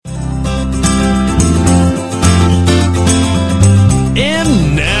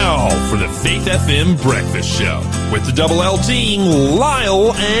FM Breakfast Show with the Double L team,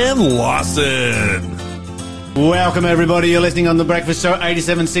 Lyle and Lawson. Welcome, everybody. You're listening on The Breakfast Show,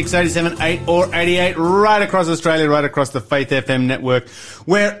 87.6, 87.8 or 88, right across Australia, right across the Faith FM network,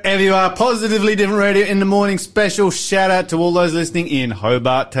 wherever you are. Positively Different Radio in the morning. Special shout-out to all those listening in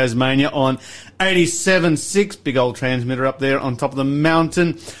Hobart, Tasmania on 87.6, big old transmitter up there on top of the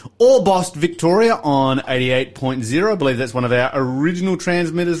mountain. Orbost, Victoria on 88.0. I believe that's one of our original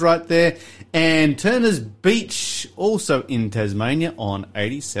transmitters right there. And Turners Beach, also in Tasmania on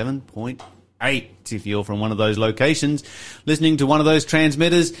 87.8. If you're from one of those locations, listening to one of those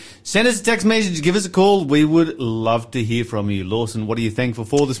transmitters, send us a text message, give us a call. We would love to hear from you. Lawson, what are you thankful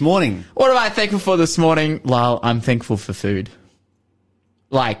for this morning? What am I thankful for this morning? Lyle, I'm thankful for food.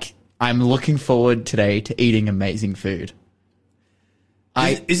 I'm looking forward today to eating amazing food.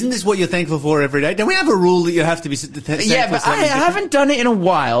 Isn't this what you're thankful for every day? Don't we have a rule that you have to be thankful for? Yeah, but I haven't done it in a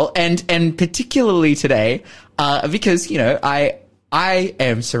while, and particularly today, because, I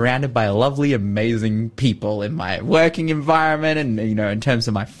am surrounded by lovely, amazing people in my working environment and, in terms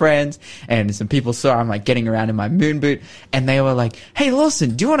of my friends, and some people saw I'm getting around in my moon boot, and they were like, hey,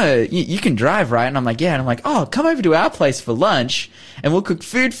 Lawson, do you want to, you can drive, right? And I'm like, yeah. And I'm like, oh, come over to our place for lunch and we'll cook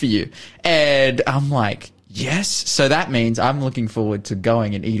food for you. And I'm like, yes. So that means I'm looking forward to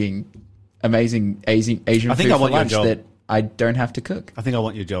going and eating amazing Asian food for lunch that I don't have to cook. I think I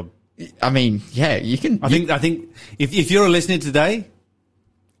want your job. I mean, yeah, you can. I think if you're a listener today,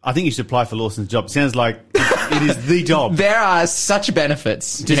 I think you should apply for Lawson's job. Sounds like it is the job. There are such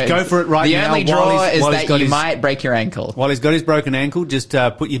benefits. Just go for it now. The only draw is that you might break your ankle. While he's got his broken ankle, just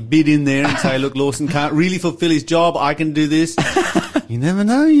put your bid in there and say, look, Lawson can't really fulfill his job. I can do this. You never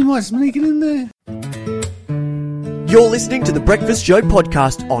know. You might sneak it in there. You're listening to The Breakfast Show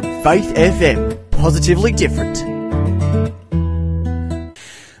podcast on Faith FM. Positively different.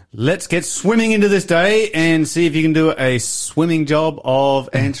 Let's get swimming into this day and see if you can do a swimming job of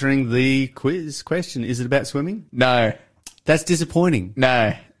answering the quiz question. Is it about swimming? No. That's disappointing.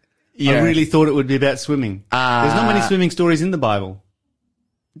 No. I really thought it would be about swimming. There's not many swimming stories in the Bible.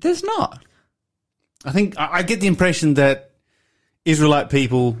 There's not. I think I get the impression that Israelite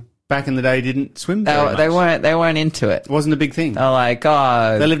people back in the day didn't swim very much. They weren't into it. It wasn't a big thing. They're like,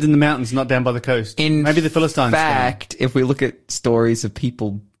 oh. They lived in the mountains, not down by the coast. Maybe the Philistines. In fact, if we look at stories of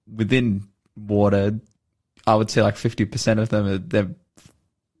people within water, I would say 50% of them they're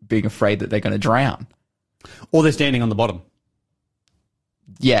being afraid that they're going to drown. Or they're standing on the bottom.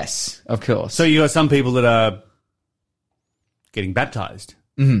 Yes, of course. So you got some people that are getting baptized.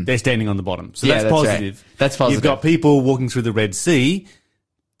 Mm-hmm. They're standing on the bottom. So that's positive. Right. That's positive. You've got people walking through the Red Sea.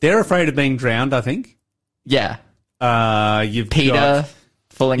 They're afraid of being drowned, I think. Yeah. You've Peter got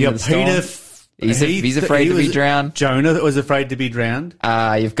falling in the storm. He's afraid to be drowned. Jonah that was afraid to be drowned.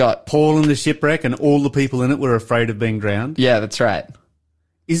 You've got Paul in the shipwreck, and all the people in it were afraid of being drowned. Yeah, that's right.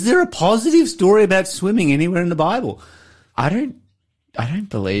 Is there a positive story about swimming anywhere in the Bible? I don't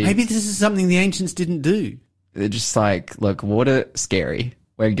believe. Maybe this is something the ancients didn't do. They're just look, water, scary.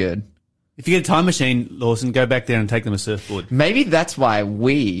 We're good. If you get a time machine, Lawson, go back there and take them a surfboard. Maybe that's why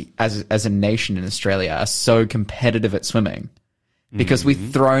we, as a nation in Australia, are so competitive at swimming. Because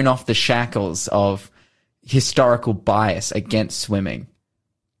we've thrown off the shackles of historical bias against swimming.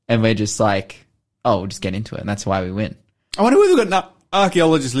 And we're just we'll just get into it. And that's why we win. I wonder if we've got an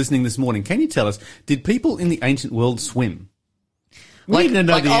archaeologist listening this morning. Can you tell us, did people in the ancient world swim? We need to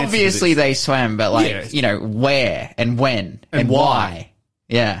know the answer obviously to this. They swam, but where and when and why?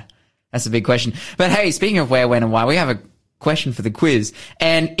 Yeah, that's a big question. But hey, speaking of where, when, and why, we have a question for the quiz.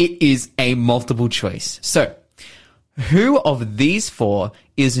 And it is a multiple choice. So, who of these four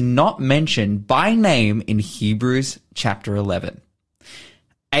is not mentioned by name in Hebrews chapter 11?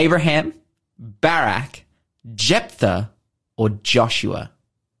 Abraham, Barak, Jephthah, or Joshua?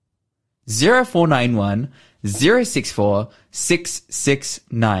 0491 064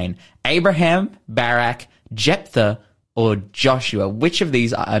 669. Abraham, Barak, Jephthah, or Joshua? Which of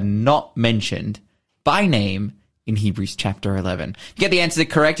these are not mentioned by name in Hebrews chapter 11? If you get the answer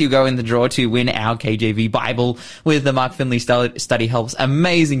correct, you go in the draw to win our KJV Bible with the Mark Finley Study Helps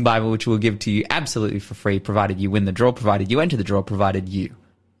amazing Bible, which we'll give to you absolutely for free, provided you win the draw, provided you enter the draw, provided you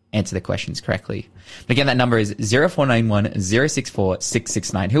answer the questions correctly. But again, that number is 0491 064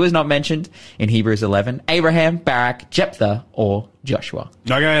 669. Who is not mentioned in Hebrews 11? Abraham, Barak, Jephthah, or Joshua?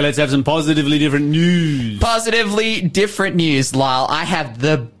 Okay, let's have some positively different news. Positively different news, Lyle. I have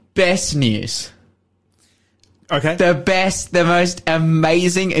the best news. Okay. The best, the most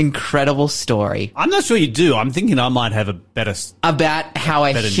amazing, incredible story. I'm not sure you do. I'm thinking I might have a better... About how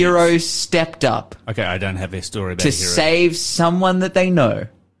a hero stepped up. Okay, I don't have a story about to save someone that they know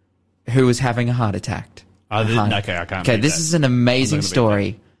who was having a heart attack. Okay, I can't. Okay, beat this that. is an amazing I'm not gonna beat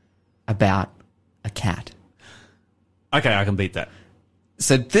story about a cat. Okay, I can beat that.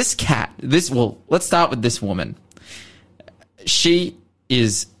 So this cat, let's start with this woman. She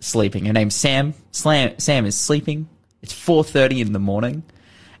is sleeping. Her name's Sam. Sam is sleeping. It's 4:30 in the morning.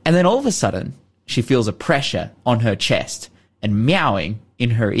 And then all of a sudden, she feels a pressure on her chest and meowing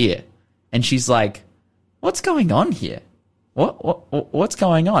in her ear. And she's like, what's going on here? What's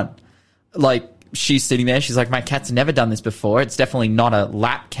going on? Like, she's sitting there. She's like, my cat's never done this before. It's definitely not a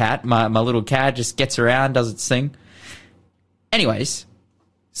lap cat. My little cat just gets around, does its thing. Anyways,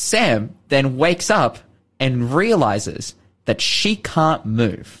 Sam then wakes up and realizes that she can't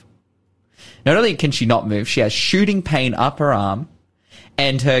move. Not only can she not move, she has shooting pain up her arm,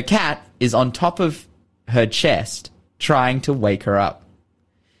 and her cat is on top of her chest trying to wake her up.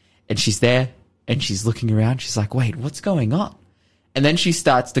 And she's there, and she's looking around. She's like, wait, what's going on? And then she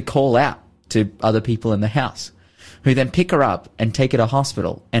starts to call out to other people in the house, who then pick her up and take her to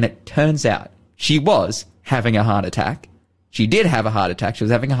hospital. And it turns out she was having a heart attack. She did have a heart attack. She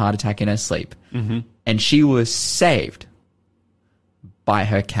was having a heart attack in her sleep. Mm-hmm. And she was saved by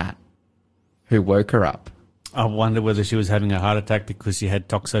her cat, who woke her up. I wonder whether she was having a heart attack because she had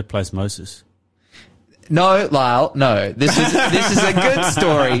toxoplasmosis. No, Lyle, no. This is a good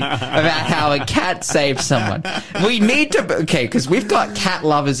story about how a cat saved someone. We need to, okay, because we've got cat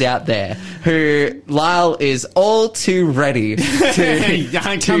lovers out there who Lyle is all too ready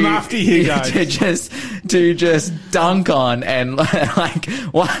to come after you guys to just dunk on and like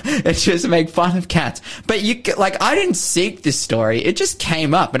just make fun of cats. But I didn't seek this story; it just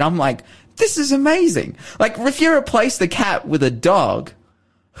came up, and I'm like, this is amazing. Like, if you replace the cat with a dog,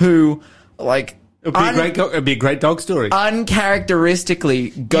 who like. It'd be a great dog story. Uncharacteristically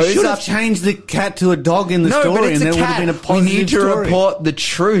goes you should up. have changed the cat to a dog in the story, and there would have been a positive We need to story. report the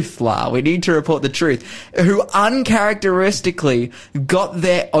truth, La. We need to report the truth. Who uncharacteristically got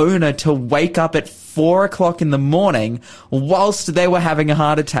their owner to wake up at 4 o'clock in the morning whilst they were having a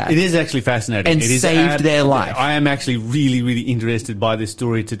heart attack. It is actually fascinating. And it is saved their life. I am actually really, really interested by this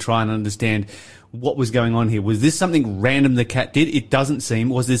story to try and understand what was going on here. Was this something random the cat did? It doesn't seem.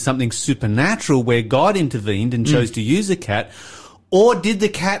 Was this something supernatural where God intervened and chose to use a cat? Or did the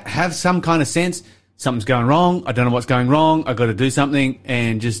cat have some kind of sense, something's going wrong, I don't know what's going wrong, I've got to do something,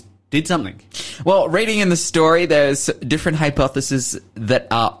 and just did something? Well, reading in the story, there's different hypotheses that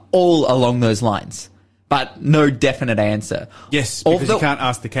are all along those lines, but no definite answer. Yes, because you can't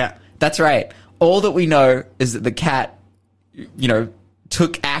ask the cat. That's right. All that we know is that the cat,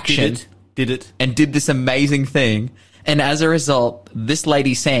 took action. Did it. And did this amazing thing. And as a result, this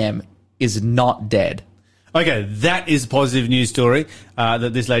lady Sam is not dead. Okay, that is a positive news story,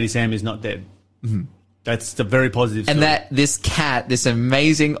 that this lady Sam is not dead. Mm-hmm. That's a very positive story. And that this cat, this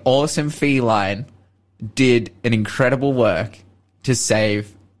amazing, awesome feline, did an incredible work to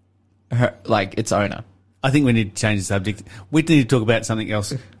save her, its owner. I think we need to change the subject. We need to talk about something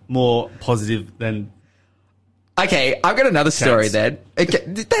else more positive than... Okay, I've got another story then. Okay,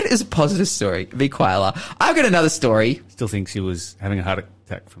 that is a positive story. Be quiet, La. I've got another story. Still think she was having a heart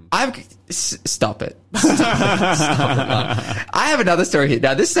attack from... Stop it. Stop it, La. I have another story here.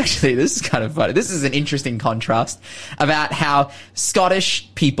 Now, this is kind of funny. This is an interesting contrast about how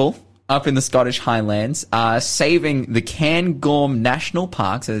Scottish people up in the Scottish Highlands are saving the Cairngorm National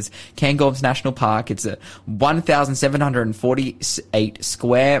Park. So there's Cairngorm's National Park. It's a 1,748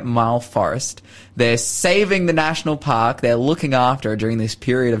 square mile forest. They're saving the national park. They're looking after it during this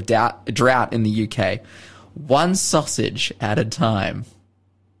period of drought in the UK. One sausage at a time.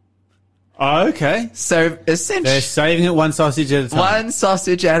 Oh, okay. So essentially, they're saving it one sausage at a time. One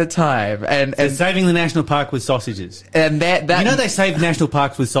sausage at a time, and saving the national park with sausages. And that they save national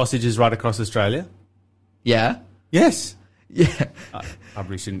parks with sausages right across Australia. Yeah. Yes. Yeah. I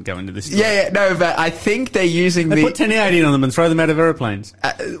probably shouldn't go into this story. Yeah. No, but I think they're using they put 1080 on them and throw them out of aeroplanes.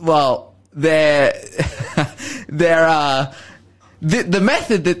 The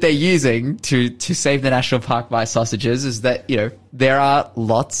method that they're using to save the national park by sausages is that, there are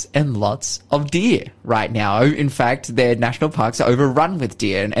lots and lots of deer right now. In fact, their national parks are overrun with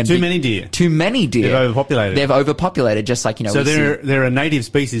deer. And Too many deer. They've overpopulated. They've overpopulated, just like, So they're a native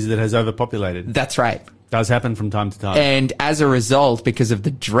species that has overpopulated. That's right. Does happen from time to time. And as a result, because of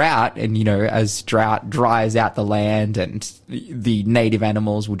the drought, and, as drought dries out the land and the native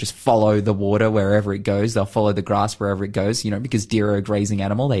animals will just follow the water wherever it goes. They'll follow the grass wherever it goes, because deer are a grazing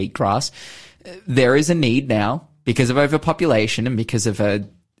animal. They eat grass. There is a need now, because of overpopulation and because of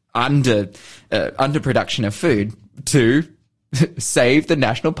underproduction of food, to save the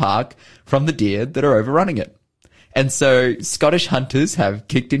national park from the deer that are overrunning it. And so Scottish hunters have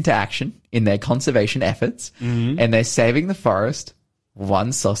kicked into action in their conservation efforts, and they're saving the forest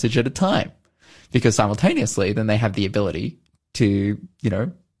one sausage at a time, because simultaneously then they have the ability to,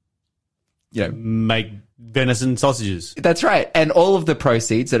 Make venison sausages. that's right. And all of the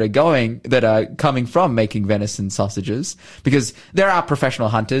proceeds that are coming from making venison sausages, because there are professional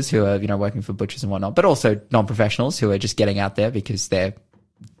hunters who are, working for butchers and whatnot, but also non-professionals who are just getting out there because they're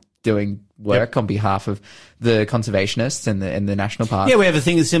doing work on behalf of the conservationists and the national park. Yeah, we have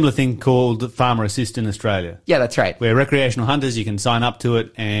a similar thing called Farmer Assist in Australia. Yeah, that's right. Where recreational hunters, you can sign up to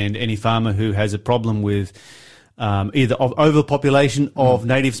it, and any farmer who has a problem with either overpopulation of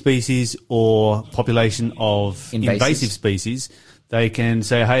native species or population of invasive species, they can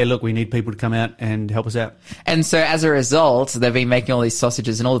say, hey, look, we need people to come out and help us out. And so as a result, they've been making all these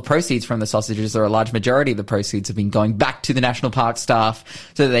sausages, and all the proceeds from the sausages, or a large majority of the proceeds, have been going back to the national park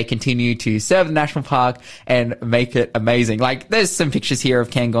staff so that they continue to serve the national park and make it amazing. Like, there's some pictures here of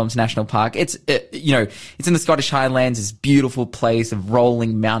Cairngorms National Park. It's in the Scottish Highlands, this beautiful place of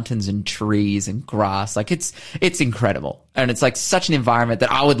rolling mountains and trees and grass. Like, it's incredible. And it's like such an environment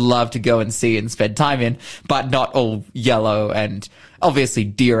that I would love to go and see and spend time in, but not all yellow. And obviously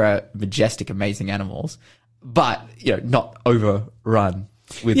deer are majestic, amazing animals, but, not overrun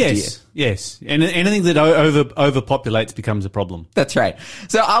with deer. Yes. And anything that overpopulates becomes a problem. That's right.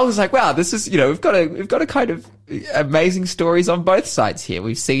 So I was like, wow, this is, we've got a kind of amazing stories on both sides here.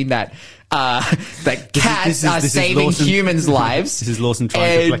 We've seen that, that cats are saving humans' lives. This is Lawson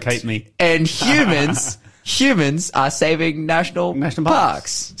trying to placate me. And humans are saving national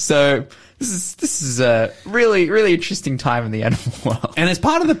parks. So this is a really, really interesting time in the animal world. And as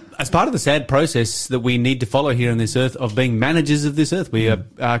part of the sad process that we need to follow here on this earth of being managers of this earth, we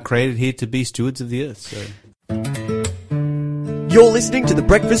are created here to be stewards of the earth. So. You're listening to the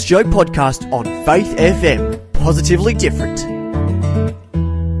Breakfast Show podcast on Faith FM. Positively different.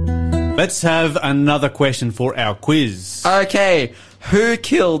 Let's have another question for our quiz. Okay, who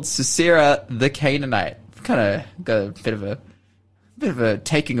killed Sisera the Canaanite? Kind of got a bit of a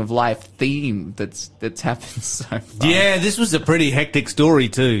taking of life theme that's happened so far. Yeah, this was a pretty hectic story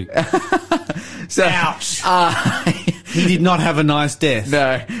too. So, ouch. He did not have a nice death.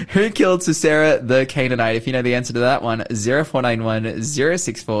 No. Who killed Sisera the Canaanite? If you know the answer to that one, 0491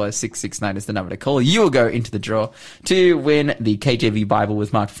 064 669 is the number to call. You will go into the draw to win the KJV Bible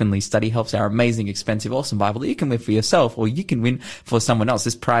with Mark Finley Study Helps, our amazing, expensive, awesome Bible that you can win for yourself, or you can win for someone else.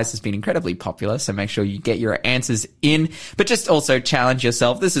 This prize has been incredibly popular, so make sure you get your answers in, but just also challenge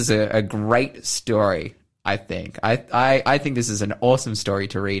yourself. This is a great story. I think. I think this is an awesome story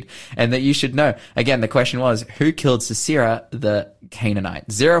to read and that you should know. Again, the question was, who killed Sisera the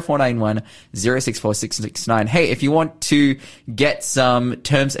Canaanite? 0491 064 669. Hey, if you want to get some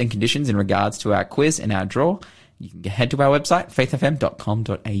terms and conditions in regards to our quiz and our draw, you can head to our website,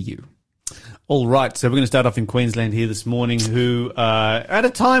 faithfm.com.au. All right, so we're going to start off in Queensland here this morning, who, at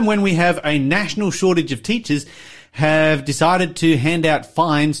a time when we have a national shortage of teachers, have decided to hand out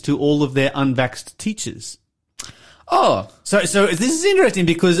fines to all of their unvaxxed teachers. Oh. So this is interesting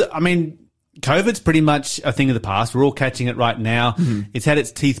because, I mean, COVID's pretty much a thing of the past. We're all catching it right now. Mm-hmm. It's had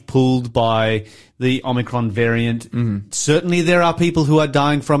its teeth pulled by the Omicron variant. Mm-hmm. Certainly there are people who are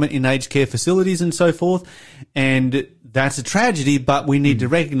dying from it in aged care facilities and so forth. And that's a tragedy, but we need to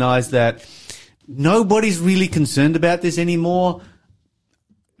recognize that nobody's really concerned about this anymore.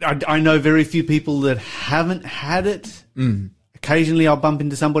 I know very few people that haven't had it. Mm. Occasionally I'll bump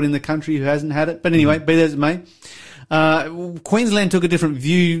into somebody in the country who hasn't had it. But anyway, be that as it may. Queensland took a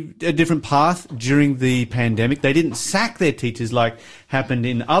different path during the pandemic. They didn't sack their teachers like happened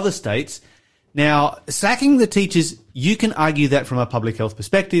in other states. Now, sacking the teachers, you can argue that from a public health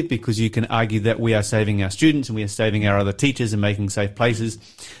perspective because you can argue that we are saving our students and we are saving our other teachers and making safe places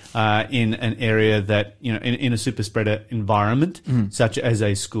in an area that, in a super spreader environment, such as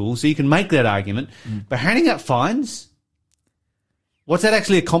a school. So you can make that argument. But handing out fines, what's that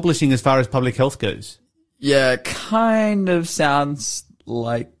actually accomplishing as far as public health goes? Yeah, kind of sounds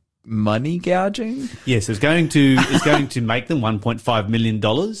like money gouging. Yes, it's going to make them $1.5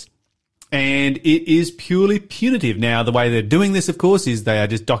 million. And it is purely punitive. Now, the way they're doing this, of course, is they are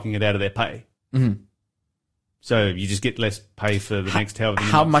just docking it out of their pay. Mm-hmm. So you just get less pay for the next however many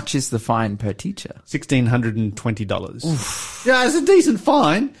How months. much is the fine per teacher? $1,620. Oof. Yeah, it's a decent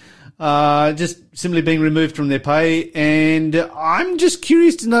fine. Just simply being removed from their pay. And I'm just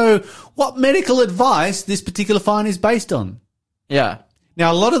curious to know what medical advice this particular fine is based on. Yeah.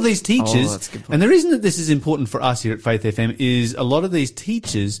 Now, a lot of these teachers, that's a good point. and the reason that this is important for us here at Faith FM is a lot of these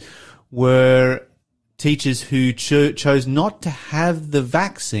teachers were teachers who chose not to have the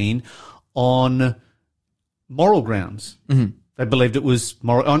vaccine on moral grounds. Mm-hmm. They believed it was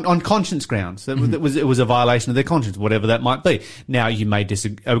moral on conscience grounds. It was a violation of their conscience, whatever that might be. Now, you may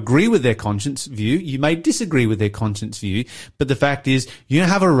agree with their conscience view. You may disagree with their conscience view. But the fact is, you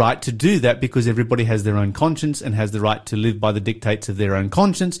have a right to do that because everybody has their own conscience and has the right to live by the dictates of their own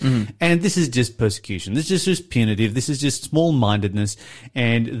conscience. Mm-hmm. And this is just persecution. This is just punitive. This is just small-mindedness.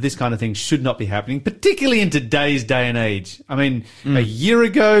 And this kind of thing should not be happening, particularly in today's day and age. I mean, a year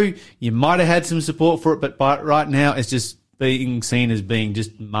ago, you might have had some support for it, but right now, it's just being seen as being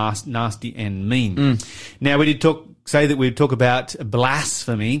just nasty and mean. Now, we did say that we'd talk about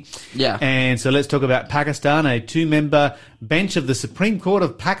blasphemy. Yeah. And so let's talk about Pakistan. A 2-member bench of the Supreme Court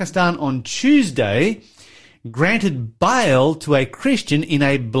of Pakistan on Tuesday granted bail to a Christian in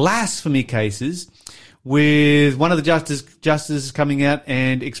a blasphemy cases, with one of the justices coming out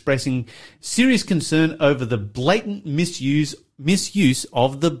and expressing serious concern over the blatant misuse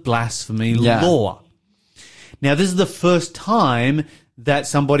of the blasphemy law. Now, this is the first time that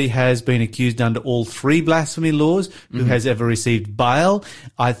somebody has been accused under all 3 blasphemy laws who has ever received bail.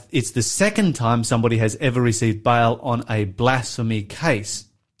 It's the second time somebody has ever received bail on a blasphemy case.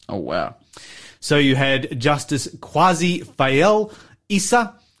 Oh, wow. So you had Justice Qazi Fayal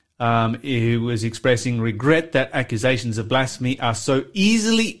Issa, who was expressing regret that accusations of blasphemy are so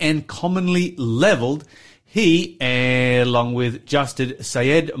easily and commonly levelled. He, along with Justice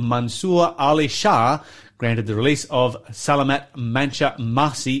Syed Mansoor Ali Shah, granted the release of Salamat Mancha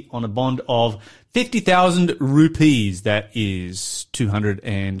Masi on a bond of 50,000 rupees, that is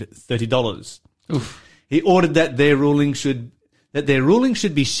 $230. Oof. He ordered that their ruling should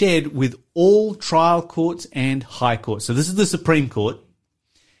be shared with all trial courts and high courts. So this is the Supreme Court.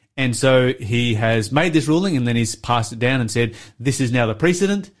 And so he has made this ruling and then he's passed it down and said, this is now the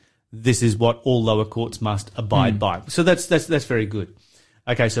precedent. This is what all lower courts must abide by. So that's very good.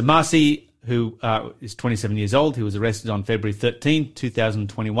 Okay, so Masi, who is 27 years old, he was arrested on February 13,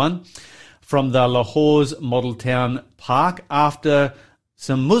 2021, from the Lahore's Model Town Park after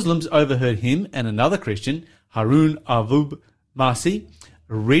some Muslims overheard him and another Christian, Harun Avub Masi,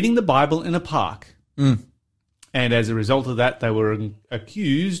 reading the Bible in a park. And as a result of that, they were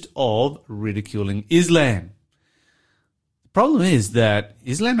accused of ridiculing Islam. The problem is that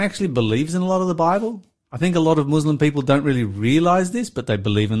Islam actually believes in a lot of the Bible. I think a lot of Muslim people don't really realize this, but they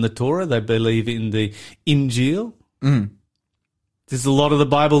believe in the Torah. They believe in the Injil. There's a lot of the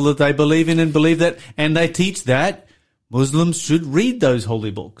Bible that they believe in and believe that, and they teach that Muslims should read those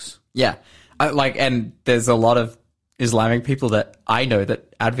holy books. Yeah. And there's a lot of Islamic people that I know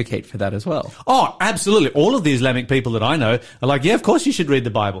that advocate for that as well. Oh, absolutely. All of the Islamic people that I know are like, yeah, of course you should read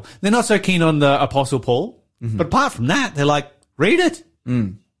the Bible. They're not so keen on the Apostle Paul. But apart from that, they're like, read it.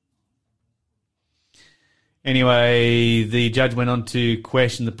 Anyway, the judge went on to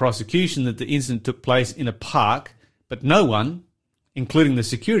question the prosecution that the incident took place in a park, but no one, including the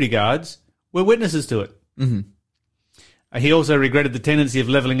security guards, were witnesses to it. He also regretted the tendency of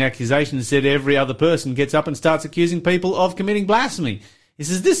levelling accusations and said every other person gets up and starts accusing people of committing blasphemy. He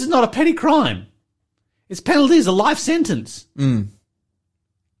says, this is not a petty crime. Its penalty is a life sentence.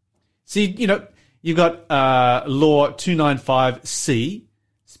 See, you've got Law 295C,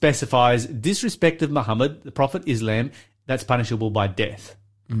 specifies disrespect of Muhammad, the Prophet Islam, that's punishable by death.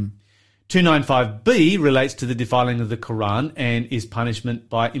 295B relates to the defiling of the Quran and is punishment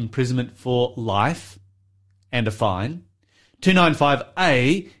by imprisonment for life and a fine.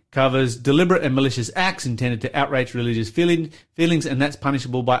 295A covers deliberate and malicious acts intended to outrage religious feelings, and that's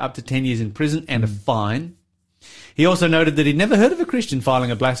punishable by up to 10 years in prison and a fine. He also noted that he'd never heard of a Christian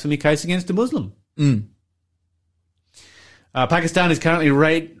filing a blasphemy case against a Muslim. Pakistan is currently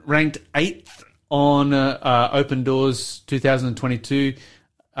ranked 8th on Open Doors 2022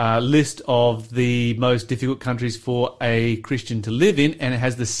 list of the most difficult countries for a Christian to live in, and it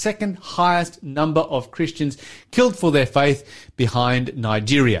has the second highest number of Christians killed for their faith behind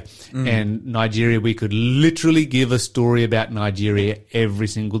Nigeria. And Nigeria, we could literally give a story about Nigeria every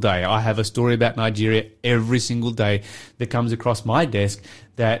single day. I have a story about Nigeria every single day that comes across my desk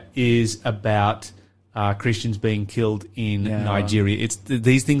that is about Christians being killed in Nigeria.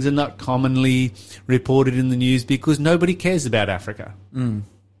 These things are not commonly reported in the news because nobody cares about Africa.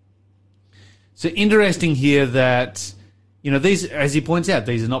 So interesting here that, these, as he points out,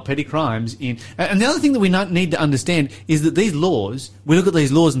 these are not petty crimes. And the other thing that we need to understand is that these laws, we look at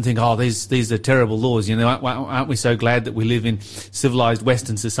these laws and think, oh, these are terrible laws. Aren't we so glad that we live in civilized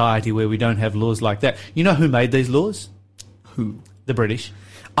Western society where we don't have laws like that? You know who made these laws? Who? The British.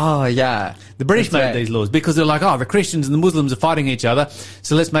 Oh, yeah. The British made these laws because they're like, the Christians and the Muslims are fighting each other,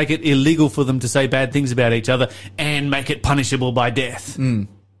 so let's make it illegal for them to say bad things about each other and make it punishable by death.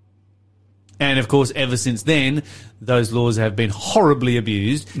 And of course, ever since then, those laws have been horribly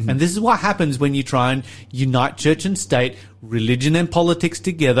abused. And this is what happens when you try and unite church and state, religion and politics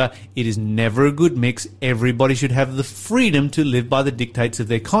together. It is never a good mix. Everybody should have the freedom to live by the dictates of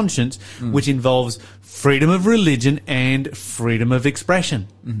their conscience, which involves freedom of religion and freedom of expression.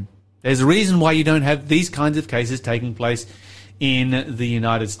 There's a reason why you don't have these kinds of cases taking place in the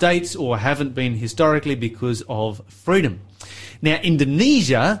United States, or haven't been historically, because of freedom. Now,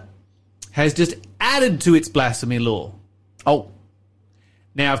 Indonesia has just added to its blasphemy law.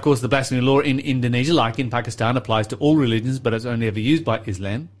 Now, of course, the blasphemy law in Indonesia, like in Pakistan, applies to all religions, but it's only ever used by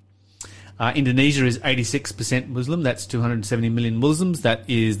Islam. Indonesia is 86% Muslim. That's 270 million Muslims. That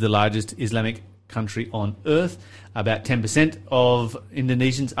is the largest Islamic country on earth. About 10% of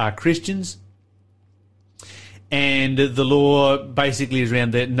Indonesians are Christians. And the law basically is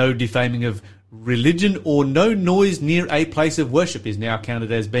around that no defaming of religion or no noise near a place of worship is now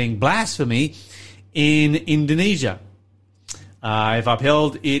counted as being blasphemy in Indonesia. If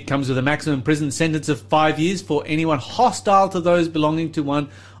upheld, it comes with a maximum prison sentence of 5 years for anyone hostile to those belonging to one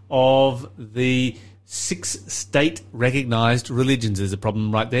of the 6 state-recognised religions. There's a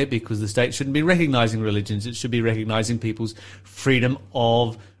problem right there, because the state shouldn't be recognising religions. It should be recognising people's freedom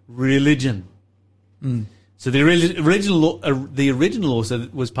of religion. So the original law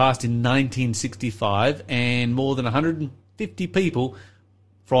was passed in 1965, and more than 150 people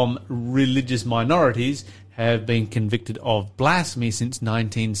from religious minorities have been convicted of blasphemy since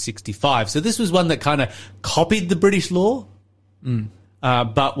 1965. So this was one that kind of copied the British law,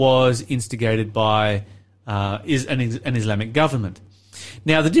 but was instigated by an Islamic government.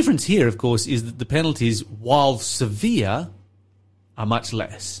 Now, the difference here, of course, is that the penalties, while severe, are much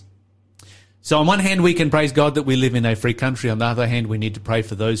less. So on one hand, we can praise God that we live in a free country. On the other hand, we need to pray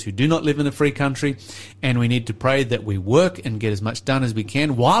for those who do not live in a free country. And we need to pray that we work and get as much done as we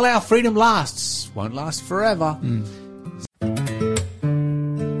can while our freedom lasts. Won't last forever.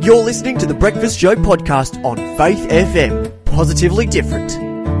 You're listening to the Breakfast Show podcast on Faith FM. Positively different.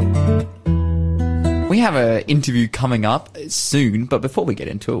 We have an interview coming up soon, but before we get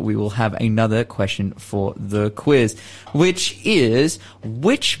into it, we will have another question for the quiz, which is,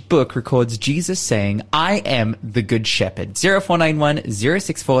 which book records Jesus saying, "I am the Good Shepherd"? 0491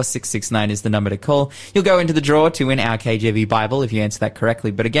 064 669 is the number to call. You'll go into the draw to win our KJV Bible if you answer that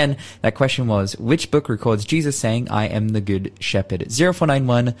correctly. But again, that question was, which book records Jesus saying, "I am the Good Shepherd"?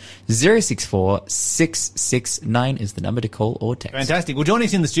 0491 064 669 is the number to call or text. Fantastic. Well, joining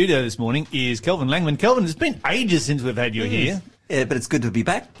us in the studio this morning is Kelvin Langman. Kelvin, it's been ages since we've had you here. Yeah, but it's good to be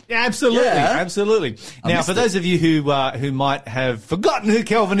back. Yeah, absolutely, Yeah. absolutely. Now, for those of you who might have forgotten who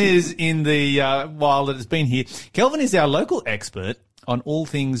Kelvin is in the while that it's been here, Kelvin is our local expert on all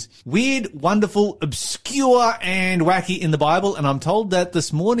things weird, wonderful, obscure, and wacky in the Bible. And I'm told that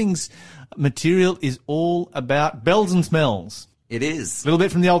this morning's material is all about bells and smells. It is. A little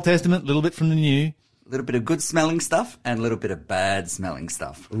bit from the Old Testament, a little bit from the New. A little bit of good smelling stuff and a little bit of bad smelling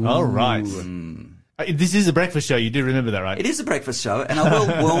stuff. All right. This is a breakfast show. You do remember that, right? It is a breakfast show, and I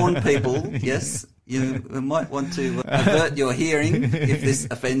will warn people, yes, you might want to avert your hearing if this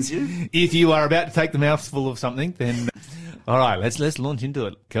offends you. If you are about to take the mouthful of something, then all right, let's launch into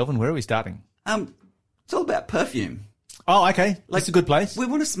it. Kelvin, where are we starting? It's all about perfume. Oh, okay. That's a good place. We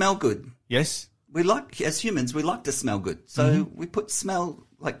want to smell good. Yes. We like, as humans, we like to smell good. So we put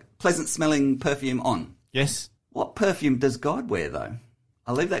pleasant smelling perfume on. Yes. What perfume does God wear, though?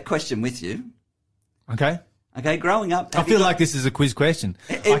 I'll leave that question with you. Okay. Okay, growing up... I feel like this is a quiz question.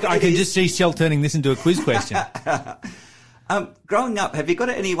 I can just see Shell turning this into a quiz question. Growing up, have you got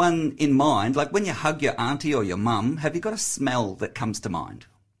anyone in mind, like when you hug your auntie or your mum, have you got a smell that comes to mind?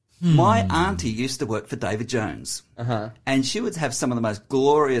 My auntie used to work for David Jones, and she would have some of the most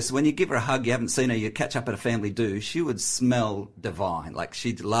glorious, when you give her a hug, you haven't seen her, you catch up at a family do, she would smell divine. Like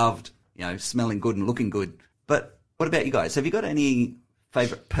she loved, smelling good and looking good. But what about you guys? Have you got any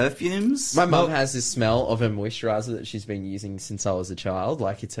favourite perfumes? My mum has this smell of a moisturiser that she's been using since I was a child.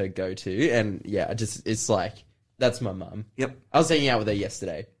 Like, it's her go-to. And, yeah, it's like, that's my mum. Yep. I was hanging out with her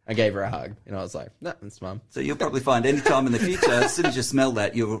yesterday. I gave her a hug. And I was like, nah, that's mum. So you'll probably find any time in the future, as soon as you smell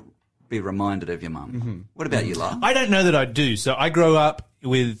that, you'll be reminded of your mum. What about you, Lyle? I don't know that I do. So I grew up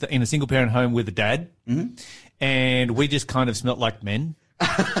in a single-parent home with a dad, and we just kind of smelt like men.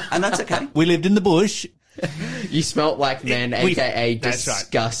 And that's okay. We lived in the bush. You smelt like men, a.k.a. That's right.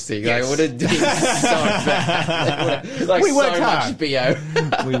 disgusting. Yes. I would have been so bad. Like, We worked so hard. much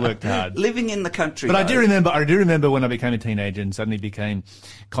BO. We worked hard. Living in the country, But I though, do remember when I became a teenager and suddenly became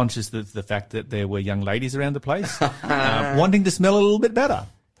conscious of the fact that there were young ladies around the place, wanting to smell a little bit better.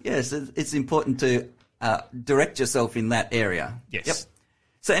 Yes, it's important to direct yourself in that area. Yes. Yep.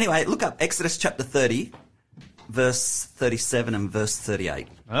 So anyway, look up Exodus chapter 30, verse 37 and verse 38.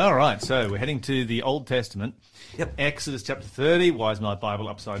 All right, so we're heading to the Old Testament. Yep. Exodus chapter 30. Why is my Bible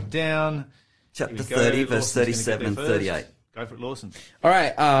upside down? Chapter Here we go. 30, verse Lawson's gonna get 37 and there first. 38. Go for it, Lawson. All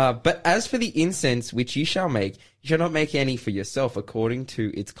right, but as for the incense which you shall make, you shall not make any for yourself according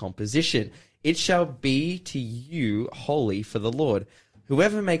to its composition. It shall be to you holy for the Lord.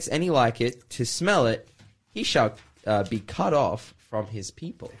 Whoever makes any like it to smell it, he shall be cut off from his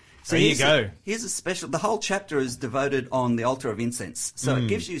people. So There you go. Here's a special. The whole chapter is devoted on the altar of incense. So it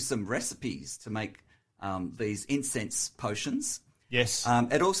gives you some recipes to make these incense potions. Yes.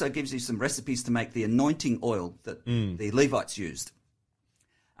 It also gives you some recipes to make the anointing oil that the Levites used.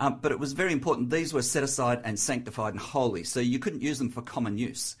 But it was very important. These were set aside and sanctified and holy, so you couldn't use them for common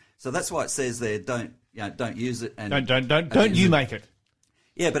use. So that's why it says there, don't use it. And Don't you make it.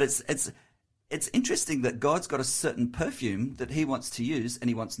 Yeah, but it's interesting that God's got a certain perfume that he wants to use and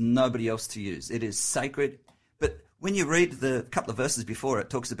he wants nobody else to use. It is sacred. But when you read the couple of verses before, it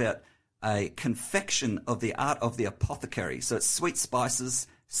talks about a confection of the art of the apothecary. So it's sweet spices,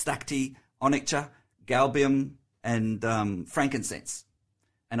 stacte, onycha, galbium, and frankincense.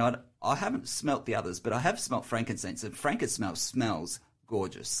 And I haven't smelt the others, but I have smelt frankincense, and frankincense smells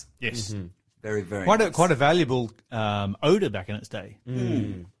gorgeous. Yes. Very, very Quite nice. a valuable odour back in its day.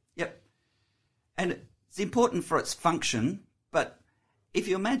 Yep. And it's important for its function, but if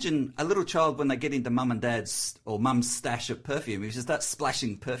you imagine a little child when they get into mum and dad's or mum's stash of perfume, if you start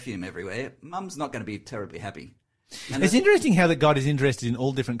splashing perfume everywhere, mum's not going to be terribly happy. And It's interesting how that God is interested in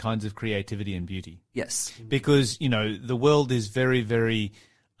all different kinds of creativity and beauty. yes. Because, the world is very, very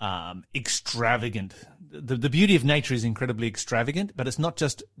extravagant. The beauty of nature is incredibly extravagant, but it's not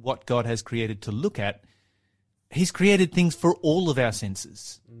just what God has created to look at. He's created things for all of our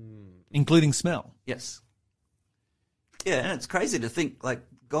senses, including smell. Yes. Yeah, and it's crazy to think like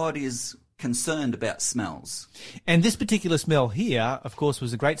God is concerned about smells. And this particular smell here, of course,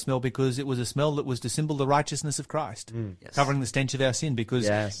 was a great smell because it was a smell that was to symbol the righteousness of Christ, Yes. covering the stench of our sin. Because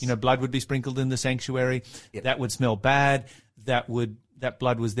Yes. blood would be sprinkled in the sanctuary. Yep. That would smell bad. That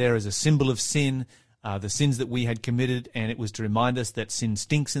blood was there as a symbol of sin, the sins that we had committed, and it was to remind us that sin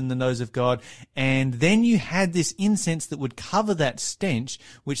stinks in the nose of God. And then you had this incense that would cover that stench,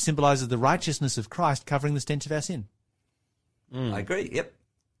 which symbolizes the righteousness of Christ covering the stench of our sin. I agree. Yep.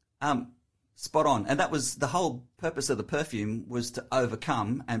 Spot on. And that was the whole purpose of the perfume, was to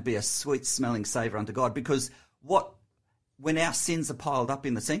overcome and be a sweet smelling savour unto God. Because when our sins are piled up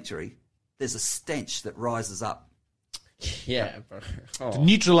in the sanctuary, there's a stench that rises up. Yeah, bro. To Oh.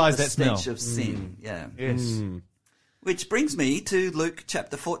 neutralize The that smell. stench of sin. Yeah. Yes. Which brings me to Luke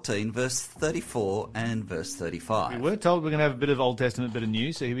chapter 14, verse 34 and verse 35. We're told we're going to have a bit of Old Testament, bit of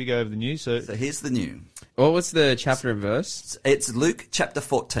new. So here we go over the new. So So here's the new. What was the chapter and verse? It's Luke chapter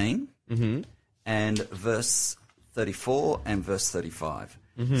 14 and verse 34 and verse 35.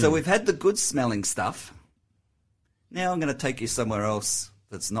 So we've had the good smelling stuff. Now I'm going to take you somewhere else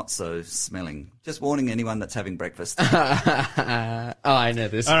that's not so smelling. Just warning anyone that's having breakfast. Oh, I know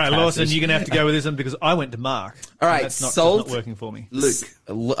this. all right, Lawson, passage. you're going to have to go with this one because I went to Mark. All right, That's not salt. working for me. Luke.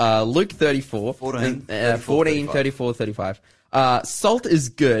 Luke 34, 14, 14, 34, 35. Salt is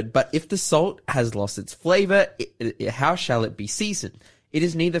good, but if the salt has lost its flavor, how shall it be seasoned? It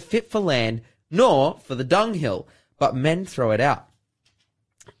is neither fit for land nor for the dunghill, but men throw it out.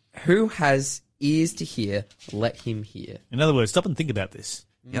 Who has ears to hear, let him hear. In other words, stop and think about this.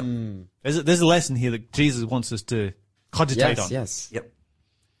 Yep. There's a lesson here that Jesus wants us to cogitate on. Yes. Yep.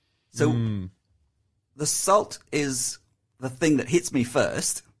 So the salt is the thing that hits me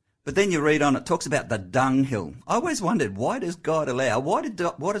first, but then you read on, it talks about the dunghill. I always wondered, why does God allow, what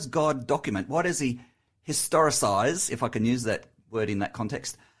does God document, why does he historicize, if I can use that word in that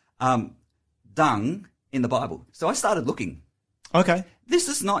context, dung in the Bible? So I started looking. Okay. This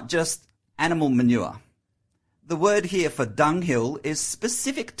is not just animal manure. The word here for dunghill is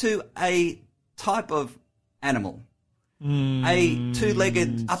specific to a type of animal. A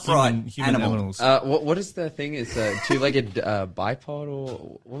two-legged upright Human animal. animals. What is the thing? It's a two-legged bipod,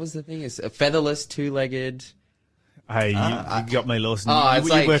 or what was the thing? It's a featherless two-legged. Hey, you got me, Lawson. it's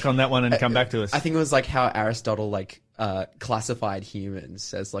You like- work on that one and come back to us. I think it was like how Aristotle classified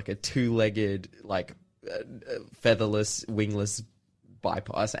humans as like a two-legged, featherless, wingless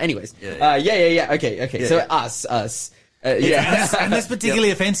bipod. Anyways, yeah. Okay. So us. Yeah. and that's particularly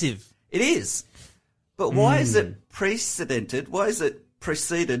offensive. It is. But why is it precedented? Why is it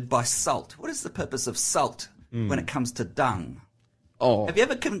preceded by salt? What is the purpose of salt when it comes to dung? Oh. Have you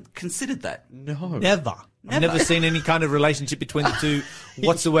ever considered that? No. Never. I've never seen any kind of relationship between the two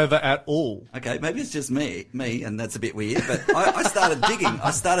whatsoever at all. Okay, maybe it's just me, and that's a bit weird. But I started digging. I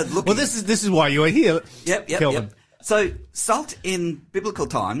started looking. Well, this is why you are here. Yep. Kelvin. So salt in biblical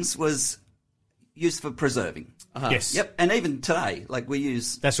times was used for preserving. Yes. Yep, and even today, like we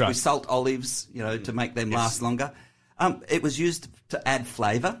That's right. we salt olives, to make them last longer. It was used to add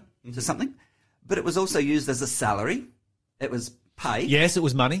flavour to something, but it was also used as a salary. It was pay. Yes, it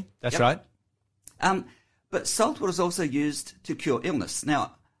was money. That's Yep. right. But salt was also used to cure illness.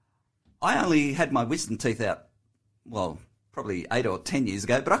 Now, I only had my wisdom teeth out, well, probably 8 or 10 years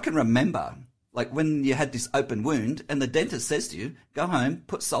ago, but I can remember, like when you had this open wound and the dentist says to you, go home,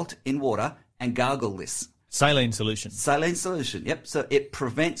 put salt in water and gargle this. Saline solution. Saline solution, yep. So it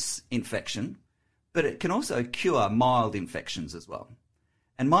prevents infection, but it can also cure mild infections as well.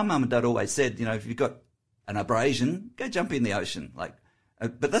 And my mum and dad always said, if you've got an abrasion, go jump in the ocean.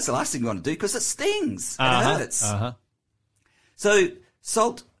 But that's the last thing you want to do because it stings and it hurts. So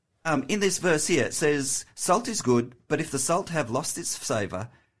salt, in this verse here, it says, salt is good, but if the salt have lost its savour,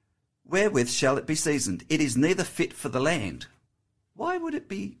 wherewith shall it be seasoned? It is neither fit for the land. Why would it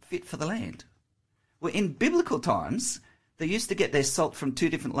be fit for the land? Well, in biblical times, they used to get their salt from two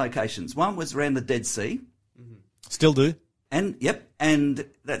different locations. One was around the Dead Sea. Still do. And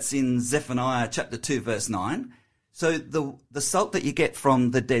that's in Zephaniah chapter 2, verse 9. So the salt that you get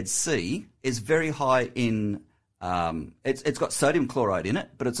from the Dead Sea is very high in, it's got sodium chloride in it,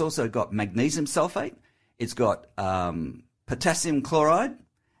 but it's also got magnesium sulfate, it's got potassium chloride,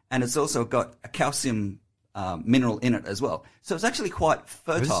 and it's also got a calcium mineral in it as well. So it's actually quite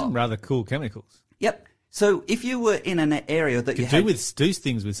fertile. There's some rather cool chemicals. Yep. So if you were in an area that You can do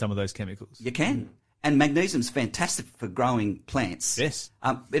things with some of those chemicals. you can. And magnesium's fantastic for growing plants. Yes.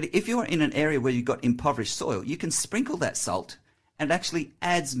 But if you're in an area where you've got impoverished soil, you can sprinkle that salt and it actually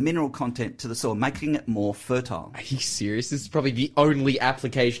adds mineral content to the soil, making it more fertile. Are you serious? This is probably the only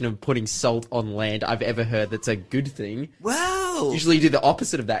application of putting salt on land I've ever heard that's a good thing. Wow. Usually you do the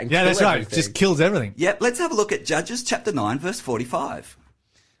opposite of that and Yeah, kill that's right. It everything. just kills everything. Yep, let's have a look at Judges chapter 9, verse 45.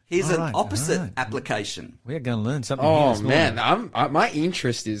 Here's All an right, opposite all right. application. We are going to learn something here Oh this morning. man, my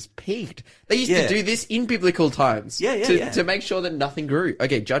interest is piqued. They used Yeah. to do this in biblical times, Yeah. to make sure that nothing grew.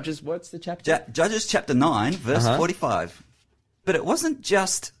 Okay, Judges, what's the chapter? Judges chapter 9, verse 45. But it wasn't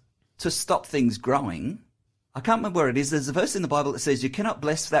just to stop things growing. I can't remember where it is. There's a verse in the Bible that says you cannot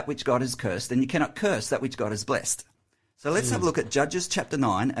bless that which God has cursed, and you cannot curse that which God has blessed. So let's have a look at Judges chapter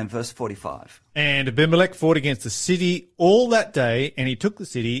 9 and verse 45. And Abimelech fought against the city all that day, and he took the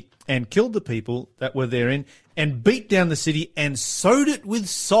city and killed the people that were therein, and beat down the city and sowed it with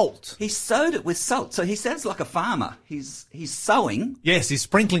salt. He sowed it with salt. So he sounds like a farmer. He's sowing. Yes, he's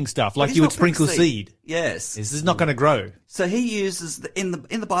sprinkling stuff but like he's you would not putting sprinkle seed. Yes. This is not going to grow. So he uses, in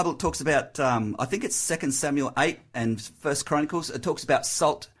the Bible it talks about, I think it's 2 Samuel 8 and 1 Chronicles, it talks about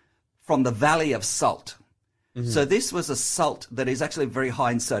salt from the valley of salt. So this was a salt that is actually very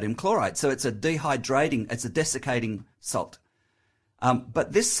high in sodium chloride. So it's a it's a desiccating salt.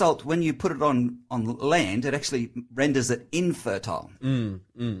 But this salt, when you put it on land, it actually renders it infertile.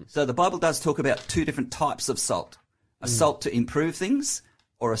 So the Bible does talk about two different types of salt. A salt to improve things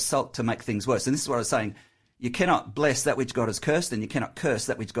or a salt to make things worse. And this is what I was saying. You cannot bless that which God has cursed, and you cannot curse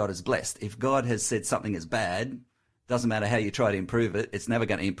that which God has blessed. If God has said something is bad, doesn't matter how you try to improve it, it's never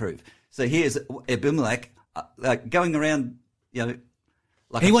going to improve. So here's Abimelech going around,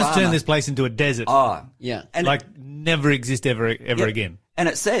 like He a wants to turn farmer. this place into a desert. Oh, yeah. And like never exist ever again. And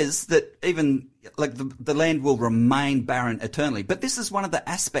it says that even like the land will remain barren eternally. But this is one of the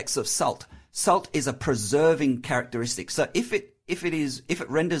aspects of salt. Salt is a preserving characteristic. So if it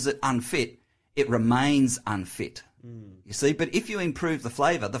renders it unfit, it remains unfit. You see, but if you improve the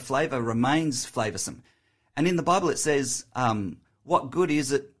flavor remains flavoursome. And in the Bible it says, what good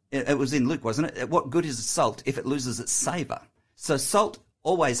is it? It was in Luke, wasn't it? What good is salt if it loses its savour? So salt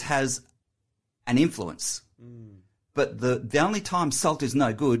always has an influence. But the only time salt is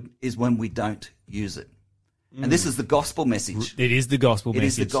no good is when we don't use it. And this is the gospel message. It is the gospel It message.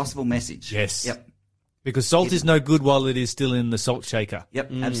 is the gospel message. Yes. Yep. Because salt is no good while it is still in the salt shaker.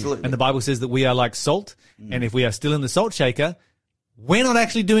 Yep, absolutely. And the Bible says that we are like salt, and if we are still in the salt shaker, we're not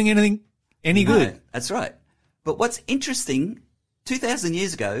actually doing anything any good. No, that's right. But what's interesting, 2,000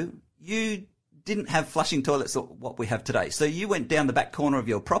 years ago, you didn't have flushing toilets or what we have today. So you went down the back corner of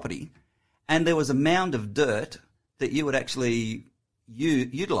your property and there was a mound of dirt that you would actually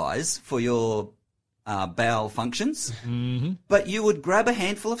utilise for your bowel functions. Mm-hmm. But you would grab a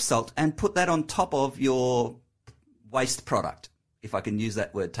handful of salt and put that on top of your waste product, if I can use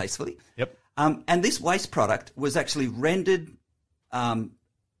that word tastefully. Yep. And this waste product was actually rendered the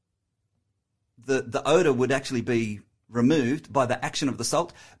odour would actually be removed by the action of the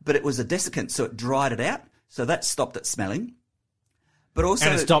salt, but it was a desiccant, so it dried it out, so that stopped it smelling. But also,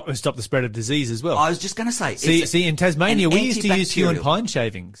 and it stopped the spread of disease as well. I was just going to say, see, in Tasmania, we used to use Huon pine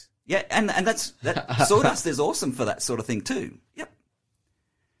shavings. Yeah, and that sawdust is awesome for that sort of thing too. Yep.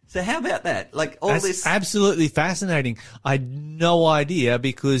 So how about that? Like That's this, absolutely fascinating. I had no idea,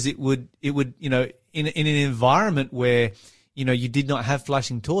 because it would in an environment where you did not have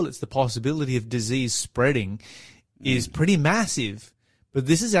flushing toilets, the possibility of disease spreading is pretty massive. But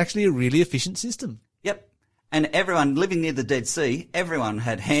this is actually a really efficient system. Yep. And everyone living near the Dead Sea, everyone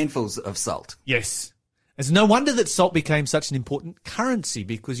had handfuls of salt. Yes. It's no wonder that salt became such an important currency,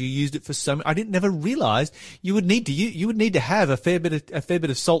 because you used it for so many. I never realised you would need to have a fair bit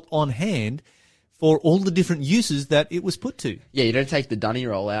of salt on hand for all the different uses that it was put to. Yeah, you don't take the dunny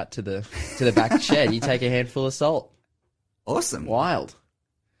roll out to the back shed. You take a handful of salt. Awesome. Wild.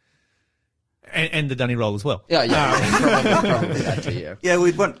 And the dunny roll as well. Yeah. Probably that too, yeah. Yeah,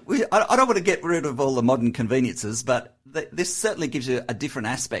 I don't want to get rid of all the modern conveniences, but this certainly gives you a different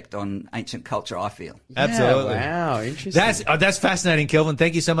aspect on ancient culture, I feel. Absolutely. Yeah, wow, interesting. That's fascinating, Kelvin.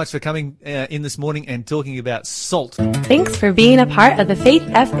 Thank you so much for coming in this morning and talking about salt. Thanks for being a part of the Faith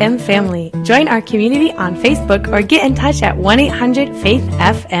FM family. Join our community on Facebook or get in touch at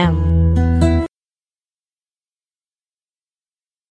 1-800-FAITH-FM.